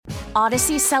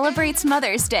Odyssey celebrates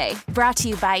Mother's Day, brought to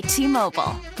you by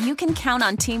T-Mobile. You can count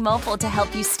on T-Mobile to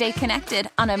help you stay connected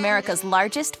on America's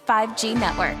largest 5G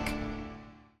network.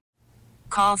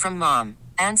 Call from mom.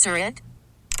 Answer it.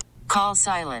 Call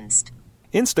silenced.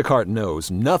 Instacart knows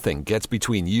nothing gets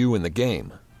between you and the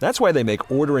game. That's why they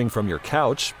make ordering from your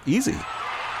couch easy.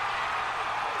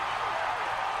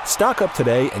 Stock up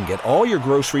today and get all your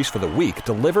groceries for the week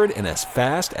delivered in as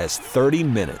fast as 30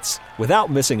 minutes without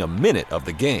missing a minute of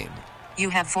the game. You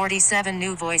have 47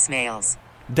 new voicemails.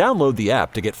 Download the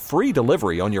app to get free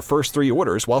delivery on your first 3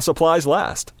 orders while supplies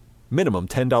last. Minimum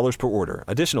 $10 per order.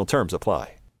 Additional terms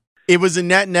apply. It was a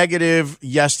net negative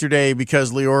yesterday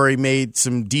because Leori made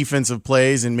some defensive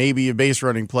plays and maybe a base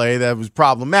running play that was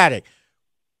problematic.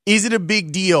 Is it a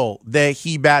big deal that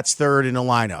he bats third in a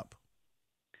lineup?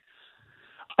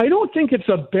 I don't think it's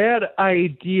a bad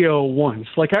idea once.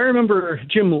 Like, I remember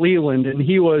Jim Leland, and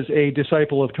he was a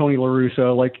disciple of Tony La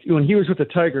Russa. Like, when he was with the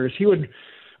Tigers, they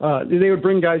would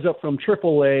bring guys up from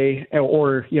AAA,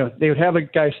 or, they would have a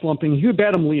guy slumping. He would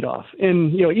bat him leadoff.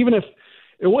 And, even if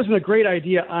it wasn't a great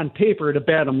idea on paper to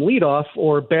bat him leadoff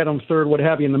or bat him third, what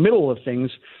have you, in the middle of things,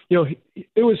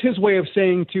 it was his way of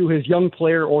saying to his young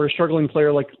player or a struggling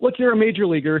player, like, look, you're a major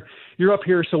leaguer. You're up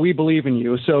here, so we believe in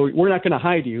you. So we're not going to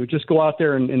hide you. Just go out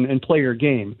there and play your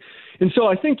game. And so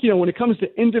I think, when it comes to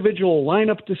individual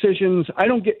lineup decisions, I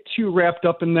don't get too wrapped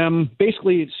up in them.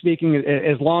 Basically speaking,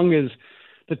 as long as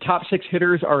the top 6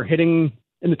 hitters are hitting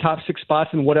in the top 6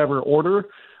 spots in whatever order,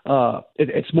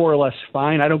 it's more or less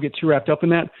fine. I don't get too wrapped up in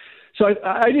that. So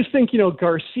I just think,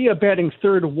 Garcia batting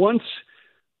third once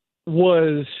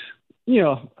was,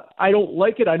 I don't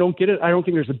like it. I don't get it. I don't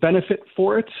think there's a benefit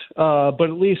for it. But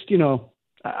at least,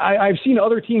 I've seen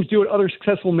other teams do it, other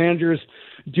successful managers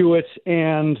do it,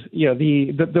 and,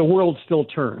 the world still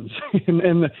turns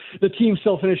and the team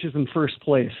still finishes in first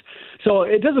place. So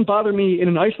it doesn't bother me in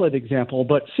an isolated example,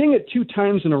 but seeing it 2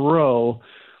 times in a row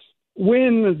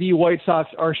when the White Sox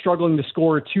are struggling to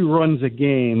score 2 runs a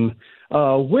game,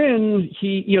 when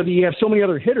you have so many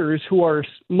other hitters who are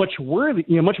much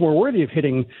more worthy of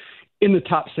hitting in the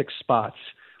top 6 spots.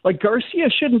 Like, Garcia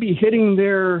shouldn't be hitting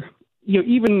there,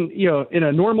 even in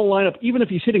a normal lineup, even if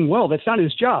he's hitting well. That's not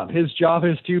his job. His job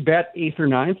is to bat 8th or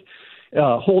 9th,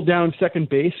 hold down second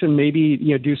base, and maybe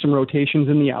do some rotations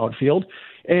in the outfield.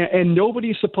 And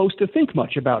nobody's supposed to think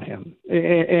much about him.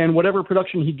 And whatever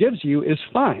production he gives you is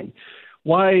fine.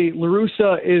 Why La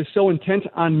Russa is so intent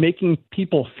on making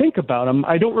people think about him,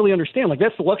 I don't really understand. Like,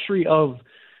 that's the luxury of,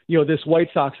 this White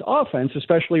Sox offense,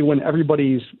 especially when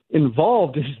everybody's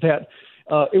involved, is that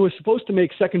it was supposed to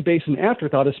make second base an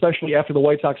afterthought, especially after the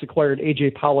White Sox acquired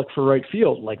A.J. Pollock for right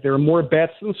field. Like, there were more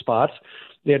bats than spots.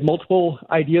 They had multiple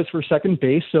ideas for second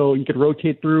base, so you could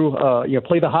rotate through,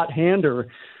 play the hot hand or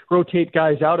rotate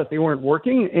guys out if they weren't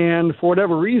working. And for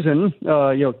whatever reason,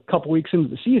 a couple weeks into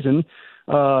the season,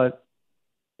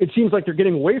 it seems like they're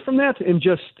getting away from that and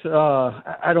just,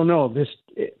 I don't know,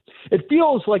 it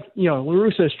feels like, La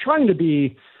Russa is trying to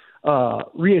be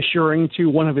reassuring to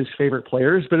one of his favorite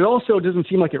players, but it also doesn't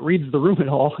seem like it reads the room at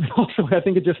all. And also, I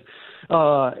think it just,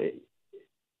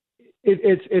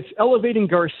 it's elevating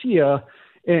Garcia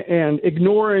and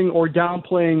ignoring or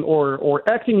downplaying or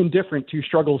acting indifferent to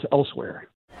struggles elsewhere.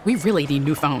 We really need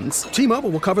new phones. T-Mobile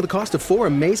will cover the cost of 4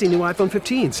 amazing new iPhone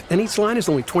 15s, and each line is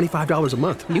only $25 a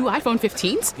month. New iPhone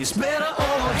 15s? It's better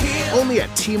over here. Only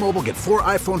at T-Mobile, get 4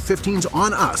 iPhone 15s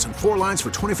on us and 4 lines for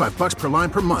 $25 per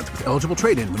line per month with eligible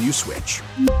trade-in when you switch.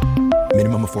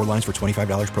 Minimum of 4 lines for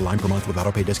 $25 per line per month with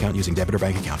autopay discount using debit or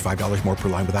bank account. $5 more per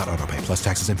line without autopay, plus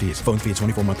taxes and fees. Phone fee at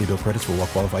 24 monthly bill credits for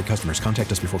well-qualified customers. Contact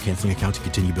us before canceling account to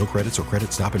continue bill credits or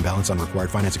credit stop and balance on required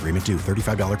finance agreement due.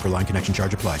 $35 per line connection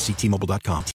charge applies. See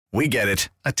T-Mobile.com. We get it.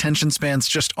 Attention spans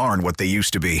just aren't what they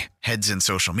used to be. Heads in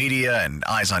social media and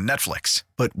eyes on Netflix.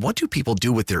 But what do people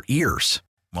do with their ears?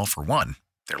 Well, for one,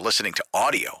 they're listening to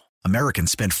audio.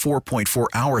 Americans spend 4.4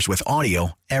 hours with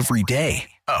audio every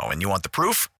day. Oh, and you want the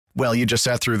proof? Well, you just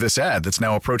sat through this ad that's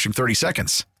now approaching 30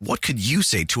 seconds. What could you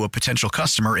say to a potential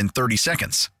customer in 30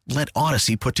 seconds? Let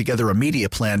Odyssey put together a media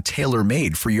plan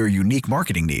tailor-made for your unique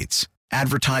marketing needs.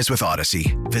 Advertise with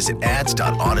Odyssey. Visit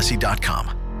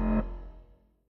ads.odyssey.com.